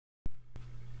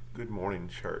Good morning,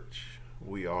 church.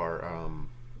 We are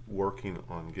working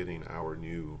on getting our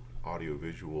new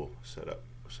audiovisual set up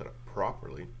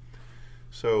properly,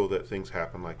 so that things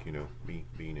happen like me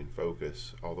being in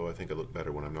focus. Although I think I look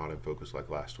better when I'm not in focus,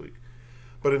 like last week.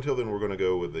 But until then, we're going to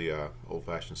go with the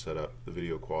old-fashioned setup. The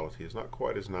video quality is not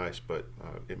quite as nice, but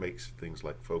it makes things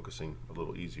like focusing a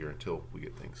little easier until we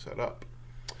get things set up.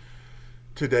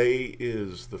 Today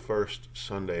is the first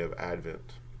Sunday of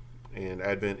Advent. And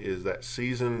Advent is that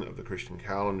season of the Christian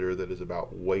calendar that is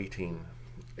about waiting.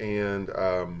 And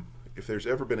if there's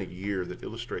ever been a year that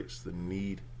illustrates the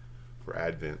need for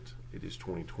Advent, it is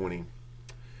 2020.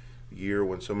 A year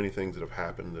when so many things that have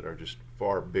happened that are just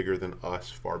far bigger than us,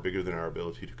 far bigger than our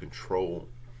ability to control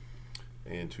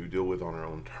and to deal with on our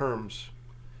own terms.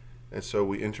 And so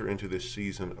we enter into this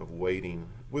season of waiting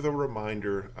with a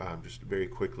reminder, just very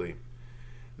quickly,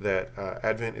 that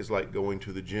Advent is like going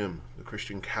to the gym. The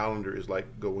Christian calendar is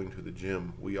like going to the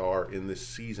gym. We are in this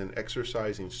season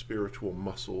exercising spiritual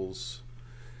muscles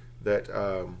that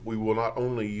we will not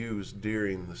only use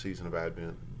during the season of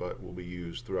Advent, but will be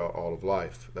used throughout all of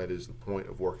life. That is the point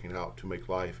of working out, to make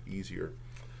life easier.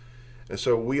 And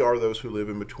so we are those who live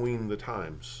in between the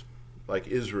times, like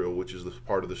Israel, which is the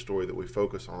part of the story that we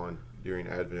focus on during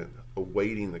Advent,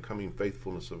 awaiting the coming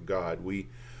faithfulness of God. We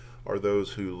are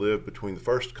those who live between the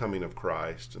first coming of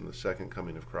Christ and the second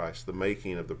coming of Christ, the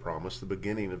making of the promise, the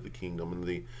beginning of the kingdom, and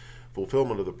the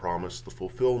fulfillment of the promise, the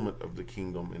fulfillment of the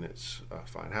kingdom in its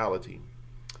finality.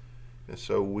 And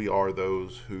so we are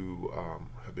those who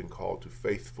have been called to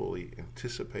faithfully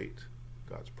anticipate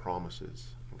God's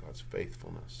promises and God's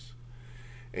faithfulness.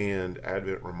 And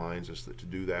Advent reminds us that to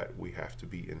do that, we have to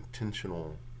be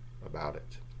intentional about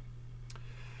it.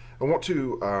 I want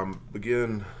to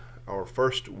begin our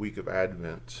first week of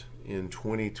Advent in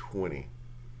 2020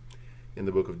 in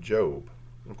the book of Job.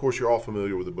 Of course, you're all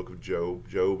familiar with the book of Job.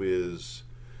 Job is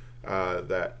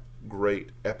that great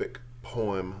epic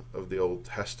poem of the Old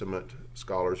Testament.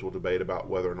 Scholars will debate about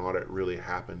whether or not it really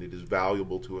happened. It is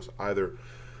valuable to us either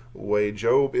way.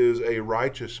 Job is a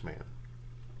righteous man,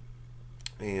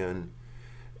 and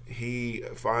he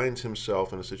finds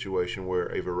himself in a situation where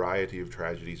a variety of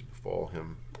tragedies befall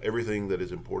him. Everything that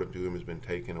is important to him has been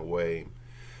taken away,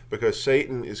 because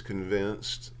Satan is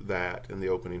convinced that in the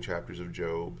opening chapters of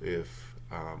Job, if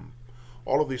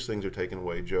all of these things are taken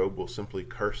away, Job will simply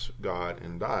curse God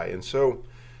and die. And so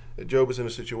Job is in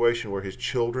a situation where his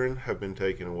children have been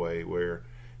taken away, where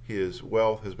his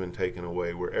wealth has been taken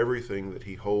away, where everything that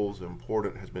he holds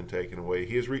important has been taken away.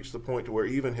 He has reached the point to where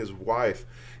even his wife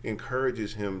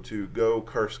encourages him to go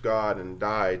curse God and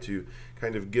die, to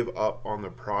kind of give up on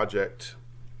the project.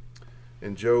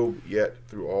 And Job, yet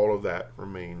through all of that,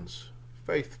 remains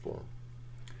faithful.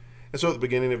 And so at the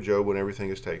beginning of Job, when everything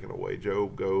is taken away,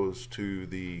 Job goes to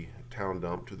the town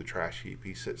dump, to the trash heap.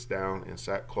 He sits down in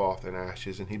sackcloth and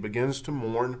ashes, and he begins to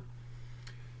mourn.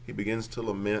 He begins to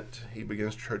lament. He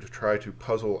begins to try to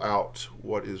puzzle out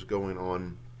what is going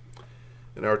on.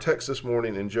 And our text this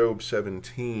morning in Job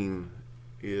 17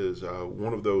 is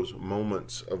one of those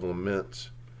moments of lament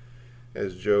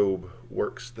as Job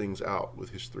works things out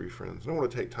with his three friends. And I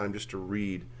want to take time just to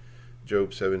read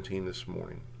Job 17 this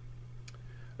morning.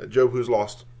 Job, who's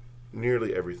lost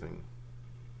nearly everything,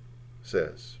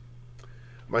 says,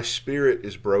 "My spirit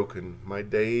is broken, my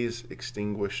days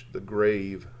extinguished, the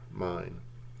grave mine.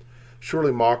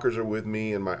 Surely mockers are with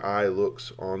me, and my eye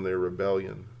looks on their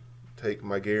rebellion. Take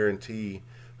my guarantee,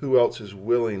 who else is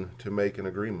willing to make an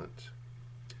agreement?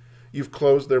 You've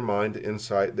closed their mind to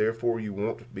insight, therefore you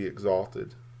won't be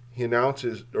exalted. He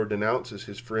announces or denounces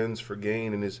his friends for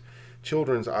gain, and his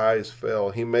children's eyes fell.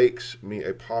 He makes me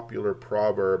a popular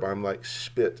proverb. I'm like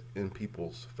spit in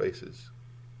people's faces.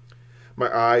 My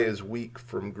eye is weak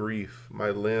from grief, my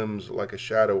limbs like a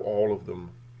shadow, all of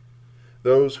them.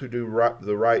 Those who do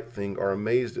the right thing are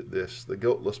amazed at this. The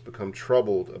guiltless become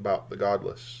troubled about the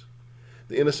godless.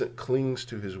 The innocent clings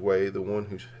to his way. The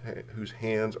one whose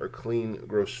hands are clean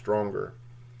grows stronger.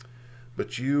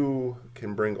 But you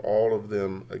can bring all of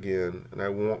them again, and I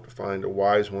won't find a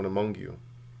wise one among you.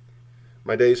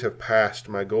 My days have passed.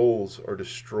 My goals are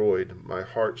destroyed. My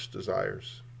heart's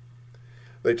desires.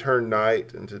 They turn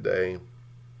night into day.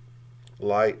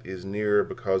 Light is near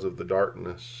because of the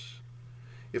darkness.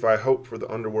 If I hope for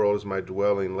the underworld as my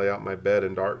dwelling, lay out my bed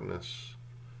in darkness.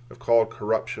 I've called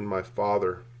corruption my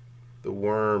father, the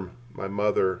worm my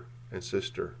mother and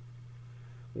sister.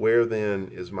 Where then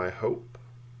is my hope?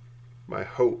 My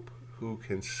hope, who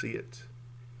can see it?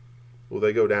 Will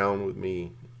they go down with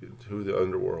me to the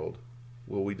underworld?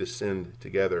 Will we descend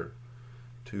together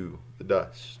to the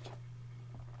dust?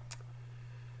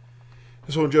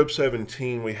 So in Job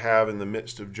 17, we have in the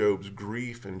midst of Job's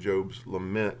grief and Job's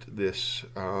lament this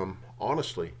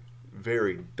honestly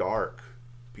very dark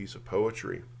piece of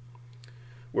poetry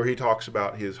where he talks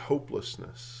about his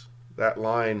hopelessness. That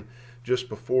line just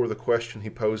before the question he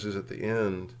poses at the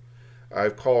end,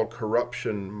 I've called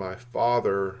corruption my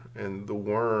father and the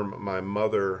worm my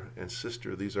mother and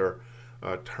sister. These are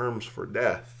terms for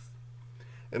death.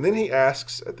 And then he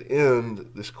asks at the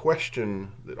end this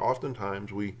question that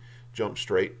oftentimes we jump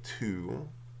straight to,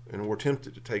 and we're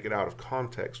tempted to take it out of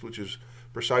context, which is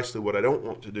precisely what I don't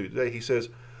want to do today. He says,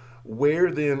 where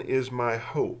then is my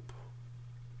hope?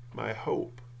 My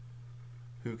hope,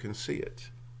 who can see it?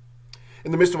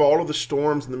 In the midst of all of the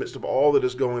storms, in the midst of all that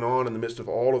is going on, in the midst of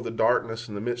all of the darkness,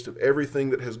 in the midst of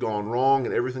everything that has gone wrong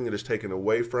and everything that has been taken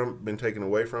away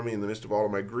from me, in the midst of all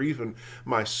of my grief and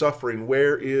my suffering,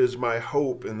 where is my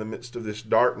hope in the midst of this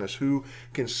darkness? Who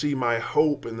can see my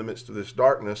hope in the midst of this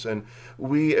darkness? And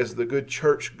we, as the good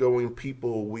church-going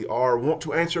people we are, want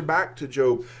to answer back to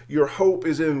Job, your hope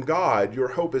is in God. Your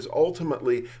hope is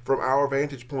ultimately, from our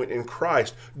vantage point, in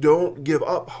Christ. Don't give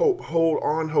up hope. Hold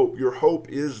on hope. Your hope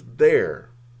is there.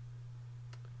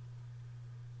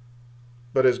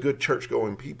 But as good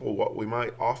church-going people, what we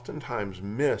might oftentimes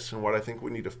miss, and what I think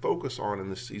we need to focus on in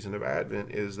this season of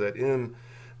Advent, is that in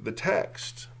the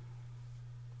text,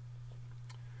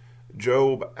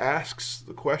 Job asks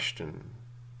the question,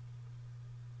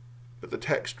 but the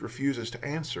text refuses to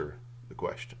answer the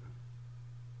question.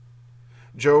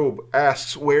 Job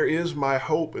asks, where is my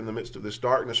hope in the midst of this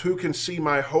darkness? Who can see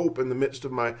my hope in the midst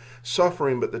of my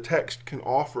suffering? But the text can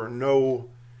offer no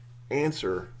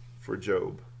answer for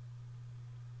Job.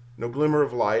 No glimmer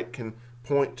of light can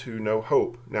point to no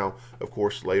hope. Now, of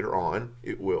course, later on,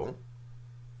 it will.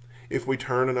 If we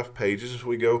turn enough pages, if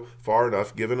we go far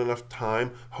enough, given enough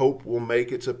time, hope will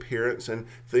make its appearance and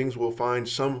things will find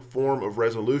some form of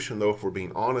resolution, though if we're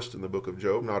being honest in the book of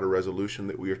Job, not a resolution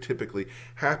that we are typically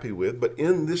happy with. But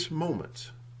in this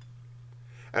moment,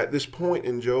 at this point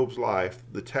in Job's life,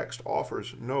 the text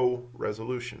offers no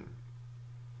resolution.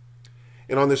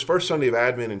 And on this first Sunday of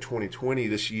Advent in 2020,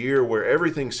 this year where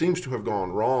everything seems to have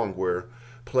gone wrong, where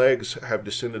plagues have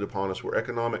descended upon us, where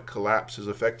economic collapse has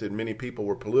affected many people,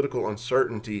 where political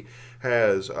uncertainty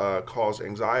has caused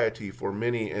anxiety for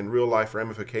many and real-life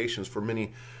ramifications for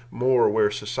many more,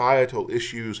 where societal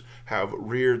issues have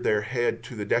reared their head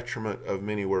to the detriment of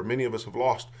many, where many of us have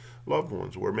lost loved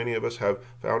ones, where many of us have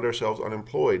found ourselves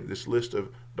unemployed. This list of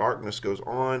darkness goes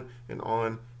on and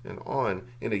on and on.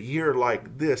 In a year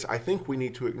like this, I think we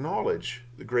need to acknowledge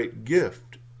the great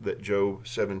gift that Job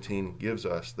 17 gives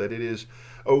us, that it is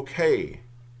okay,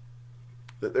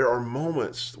 that there are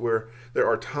moments where there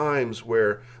are times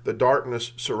where the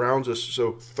darkness surrounds us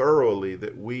so thoroughly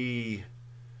that we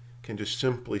can just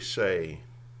simply say,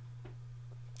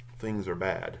 things are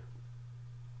bad.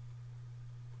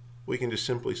 We can just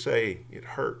simply say, it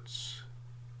hurts.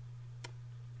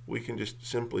 We can just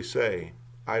simply say,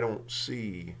 I don't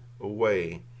see a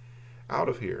way out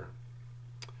of here.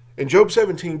 And Job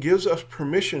 17 gives us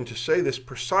permission to say this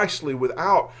precisely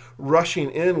without rushing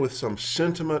in with some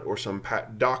sentiment or some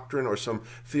pat doctrine or some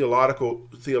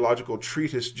theological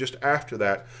treatise just after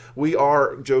that. We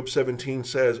are, Job 17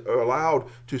 says, allowed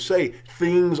to say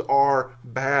things are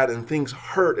bad and things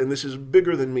hurt and this is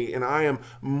bigger than me and I am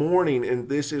mourning and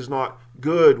this is not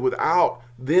good, without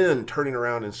then turning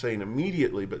around and saying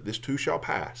immediately, but this too shall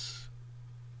pass.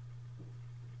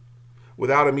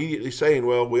 Without immediately saying,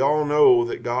 well, we all know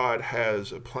that God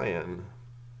has a plan.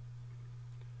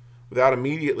 Without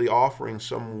immediately offering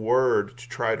some word to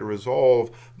try to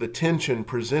resolve the tension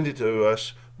presented to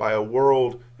us by a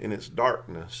world in its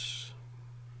darkness.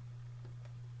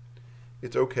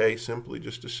 It's okay simply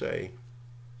just to say,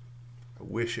 I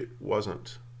wish it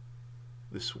wasn't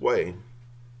this way.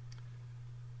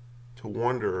 To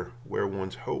wonder where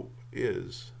one's hope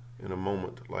is in a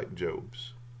moment like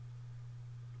Job's.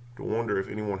 To wonder if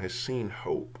anyone has seen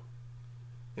hope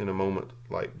in a moment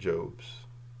like Job's.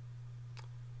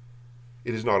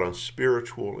 It is not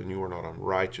unspiritual and you are not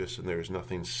unrighteous, and there is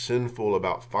nothing sinful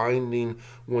about finding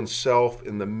oneself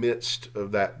in the midst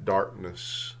of that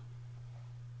darkness.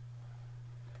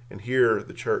 And here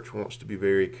the church wants to be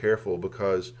very careful,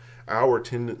 because our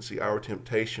tendency, our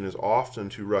temptation is often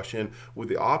to rush in with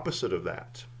the opposite of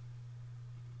that.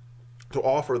 To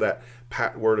offer that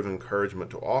pat word of encouragement,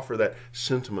 to offer that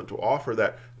sentiment, to offer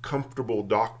that comfortable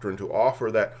doctrine, to offer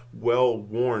that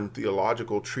well-worn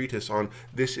theological treatise on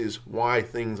this is why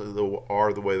things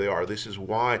are the way they are. This is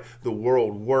why the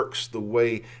world works the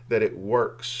way that it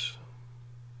works.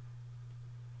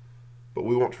 But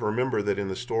we want to remember that in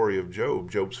the story of Job,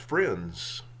 Job's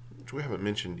friends which we haven't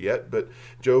mentioned yet, but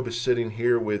Job is sitting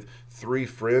here with three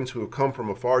friends who have come from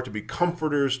afar to be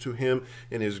comforters to him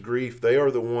in his grief. They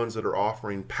are the ones that are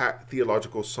offering packed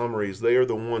theological summaries. They are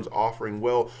the ones offering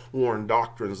well-worn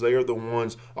doctrines. They are the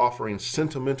ones offering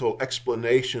sentimental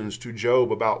explanations to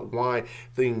Job about why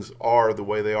things are the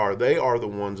way they are. They are the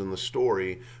ones in the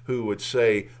story who would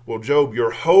say, well, Job,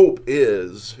 your hope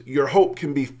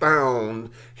can be found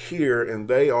here. And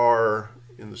they are,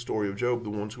 in the story of Job, the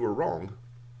ones who are wrong.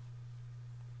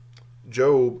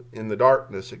 Job, in the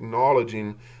darkness,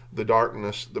 acknowledging the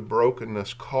darkness, the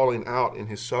brokenness, calling out in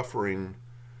his suffering,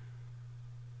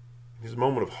 his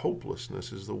moment of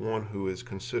hopelessness, is the one who is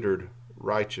considered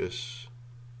righteous.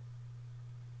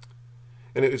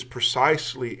 And it is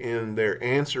precisely in their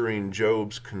answering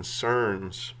Job's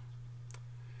concerns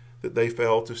that they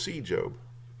fail to see Job,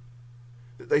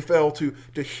 that they fail to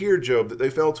hear Job, that they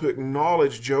fail to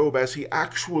acknowledge Job as he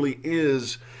actually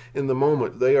is in the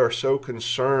moment. They are so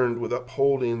concerned with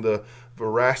upholding the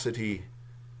veracity,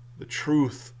 the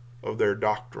truth of their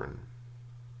doctrine,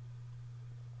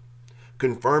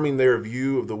 confirming their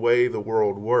view of the way the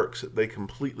world works, that they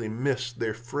completely miss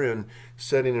their friend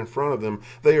sitting in front of them.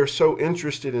 They are so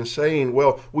interested in saying,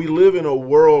 well, we live in a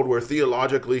world where,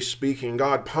 theologically speaking,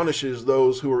 God punishes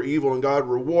those who are evil and God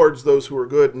rewards those who are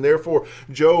good, and therefore,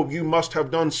 Job, you must have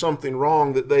done something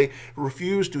wrong, that they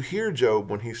refuse to hear Job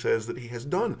when he says that he has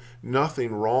done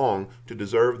nothing wrong to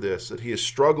deserve this, that he is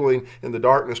struggling in the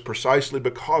darkness precisely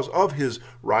because of his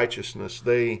righteousness.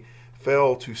 They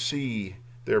fail to see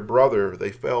their brother. They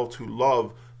fail to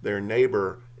love their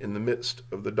neighbor in the midst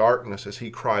of the darkness as he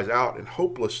cries out in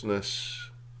hopelessness,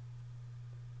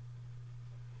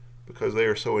 because they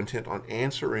are so intent on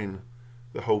answering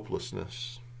the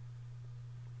hopelessness.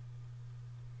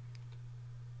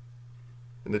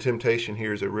 And the temptation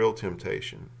here is a real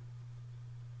temptation.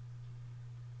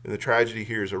 And the tragedy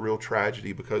here is a real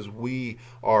tragedy, because we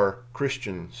are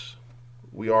Christians.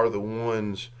 We are the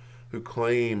ones who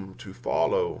claim to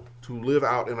follow, to live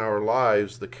out in our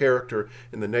lives the character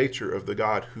and the nature of the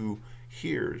God who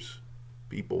hears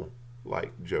people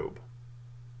like Job.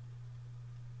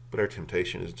 But our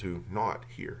temptation is to not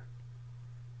hear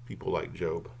people like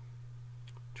Job,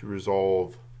 to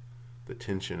resolve the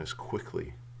tension as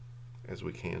quickly as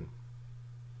we can.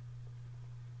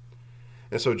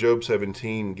 And so Job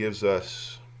 17 gives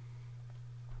us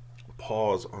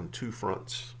pause on two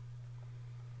fronts.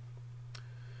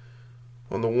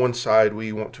 On the one side,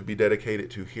 we want to be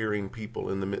dedicated to hearing people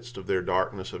in the midst of their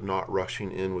darkness, of not rushing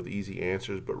in with easy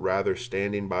answers, but rather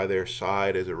standing by their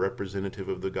side as a representative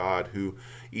of the God who,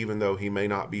 even though he may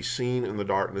not be seen in the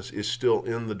darkness, is still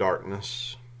in the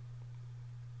darkness.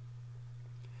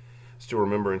 Still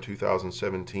remember in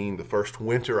 2017, the first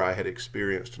winter I had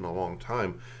experienced in a long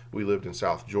time. We lived in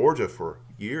South Georgia for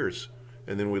years,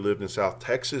 and then we lived in South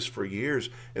Texas for years,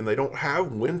 and they don't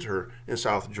have winter in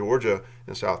South Georgia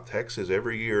and South Texas.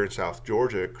 Every year in South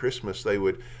Georgia at Christmas, they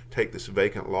would take this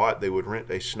vacant lot, they would rent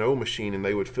a snow machine, and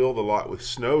they would fill the lot with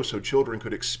snow so children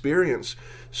could experience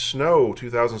snow.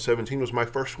 2017 was my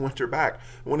first winter back.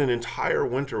 I went an entire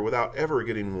winter without ever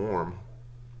getting warm.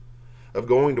 Of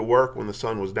going to work when the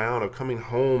sun was down, of coming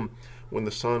home when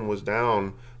the sun was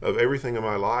down, of everything in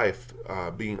my life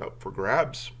being up for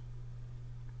grabs.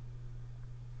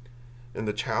 And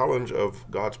the challenge of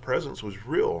God's presence was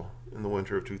real in the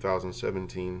winter of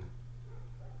 2017.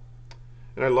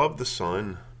 And I loved the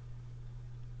sun.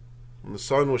 When the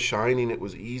sun was shining, it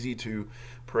was easy to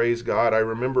praise God. I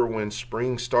remember when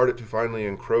spring started to finally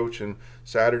encroach and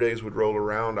Saturdays would roll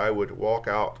around, I would walk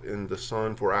out in the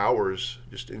sun for hours,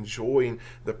 just enjoying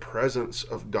the presence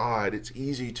of God. It's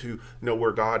easy to know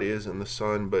where God is in the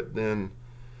sun, but then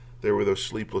there were those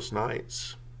sleepless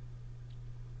nights.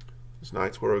 Those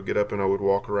nights where I would get up and I would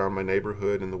walk around my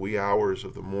neighborhood in the wee hours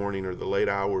of the morning or the late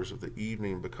hours of the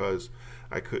evening because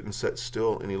I couldn't sit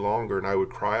still any longer, and I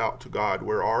would cry out to God,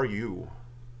 "Where are you?"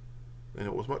 And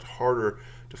it was much harder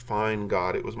to find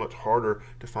God. It was much harder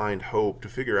to find hope, to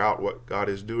figure out what God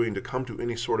is doing, to come to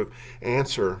any sort of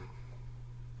answer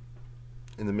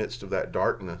in the midst of that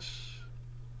darkness.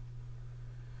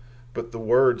 But the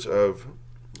words of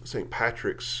St.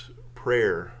 Patrick's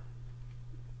prayer,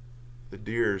 the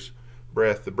deer's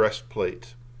breath, the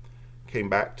breastplate, came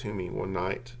back to me one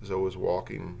night as I was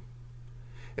walking.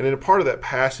 And in a part of that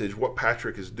passage, what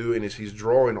Patrick is doing is he's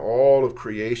drawing all of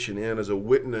creation in as a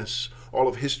witness, all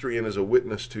of history in as a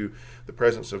witness to the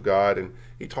presence of God. And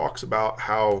he talks about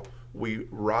how we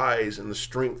rise in the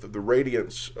strength of the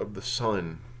radiance of the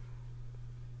sun.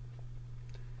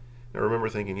 And I remember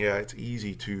thinking, yeah, it's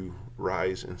easy to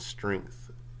rise in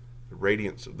strength, the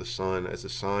radiance of the sun as a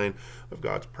sign of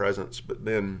God's presence. But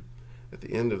then At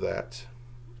the end of that,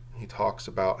 he talks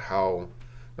about how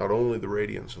not only the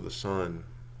radiance of the sun,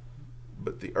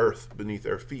 but the earth beneath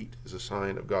our feet is a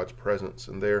sign of God's presence.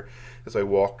 And there, as I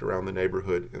walked around the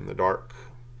neighborhood in the dark,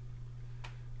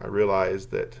 I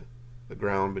realized that the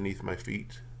ground beneath my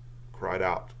feet cried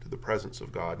out to the presence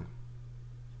of God.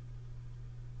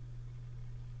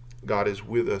 God is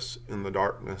with us in the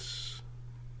darkness.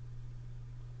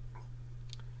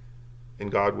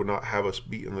 And God would not have us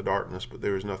be in the darkness, but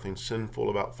there is nothing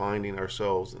sinful about finding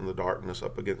ourselves in the darkness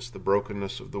up against the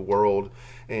brokenness of the world.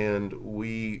 And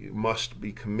we must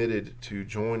be committed to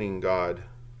joining God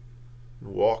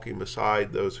and walking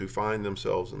beside those who find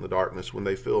themselves in the darkness when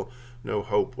they feel no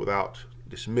hope, without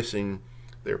dismissing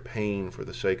their pain for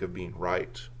the sake of being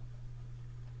right,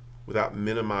 without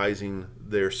minimizing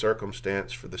their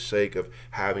circumstance for the sake of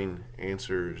having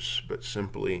answers, but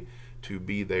simply to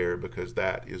be there because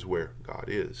that is where God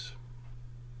is.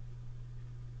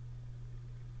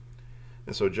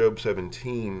 And so Job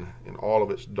 17, in all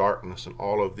of its darkness and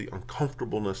all of the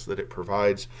uncomfortableness that it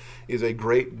provides, is a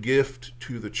great gift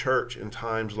to the church in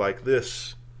times like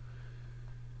this.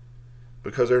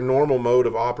 Because our normal mode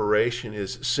of operation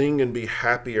is sing and be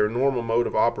happy. Our normal mode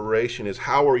of operation is,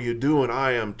 how are you doing?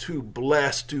 I am too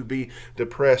blessed to be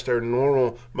depressed. Our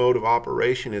normal mode of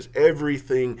operation is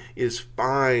everything is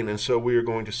fine. And so we are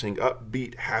going to sing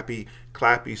upbeat, happy,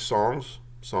 clappy songs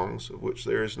of which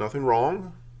there is nothing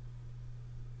wrong.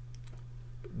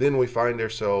 But then we find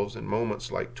ourselves in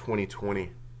moments like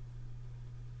 2020,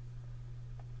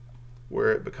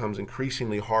 where it becomes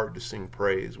increasingly hard to sing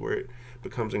praise, where it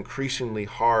becomes increasingly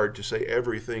hard to say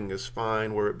everything is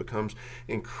fine, where it becomes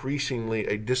increasingly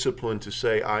a discipline to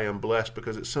say I am blessed,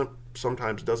 because it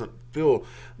sometimes doesn't feel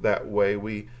that way.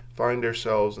 We find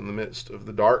ourselves in the midst of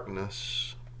the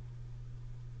darkness.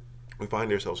 We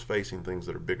find ourselves facing things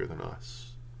that are bigger than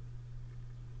us.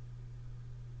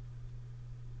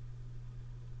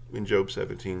 When Job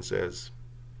 17 says,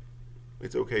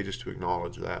 it's okay just to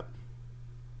acknowledge that.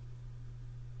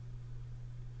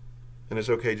 And it's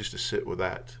okay just to sit with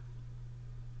that.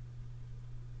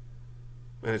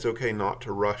 And it's okay not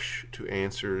to rush to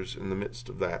answers in the midst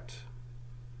of that.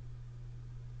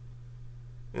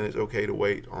 And it's okay to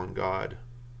wait on God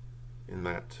in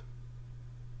that,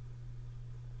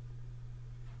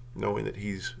 knowing that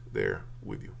He's there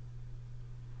with you.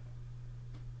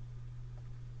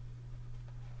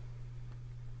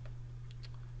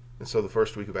 And so the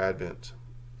first week of Advent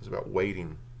is about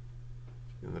waiting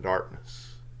in the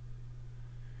darkness.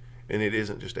 And it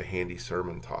isn't just a handy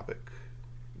sermon topic.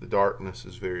 The darkness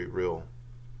is very real.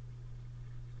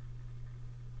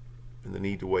 And the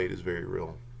need to wait is very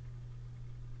real.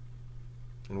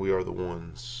 And we are the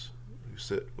ones who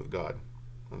sit with God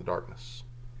in the darkness.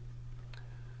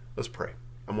 Let's pray.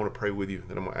 I'm going to pray with you,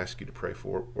 then I'm going to ask you to pray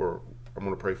for, or I'm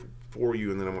going to pray for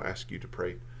you, and then I'm going to ask you to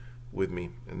pray with me,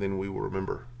 and then we will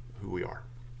remember who we are.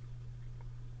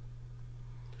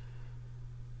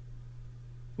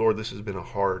 Lord, this has been a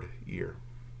hard year.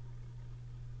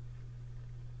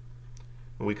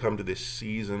 And we come to this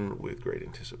season with great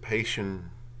anticipation,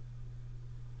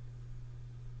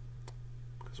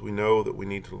 because we know that we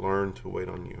need to learn to wait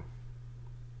on you,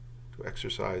 to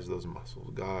exercise those muscles.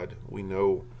 God, we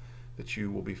know that you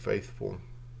will be faithful.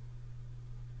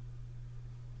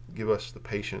 Give us the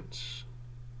patience,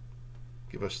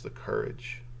 give us the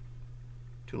courage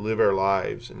to live our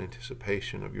lives in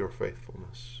anticipation of your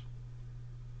faithfulness.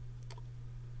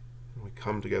 We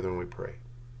come together and we pray.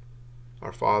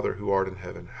 Our Father who art in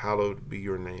heaven, hallowed be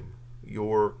your name.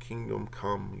 Your kingdom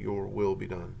come, your will be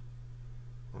done,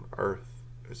 on earth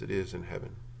as it is in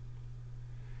heaven.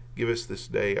 Give us this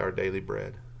day our daily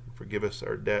bread, and forgive us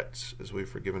our debts as we've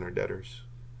forgiven our debtors.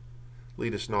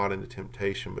 Lead us not into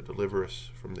temptation, but deliver us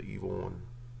from the evil one.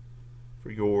 For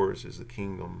yours is the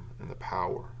kingdom and the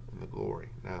power and the glory,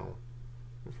 now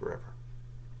and forever.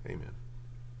 Amen.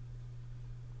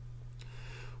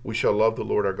 We shall love the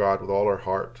Lord our God with all our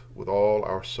heart, with all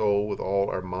our soul, with all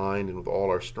our mind, and with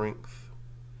all our strength.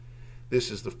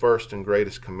 This is the first and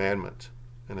greatest commandment,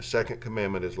 and a second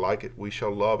commandment is like it. We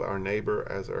shall love our neighbor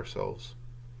as ourselves.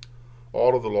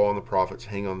 All of the law and the prophets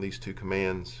hang on these two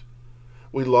commands.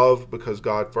 We love because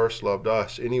God first loved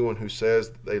us. Anyone who says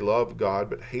that they love God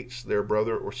but hates their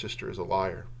brother or sister is a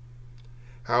liar.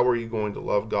 How are you going to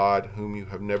love God whom you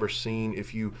have never seen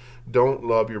if you don't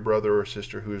love your brother or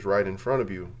sister who is right in front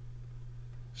of you?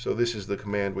 So this is the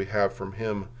command we have from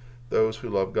him. Those who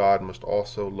love God must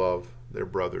also love their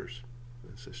brothers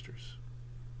and sisters.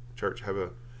 Church, have a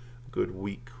good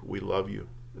week. We love you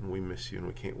and we miss you, and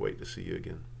we can't wait to see you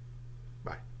again.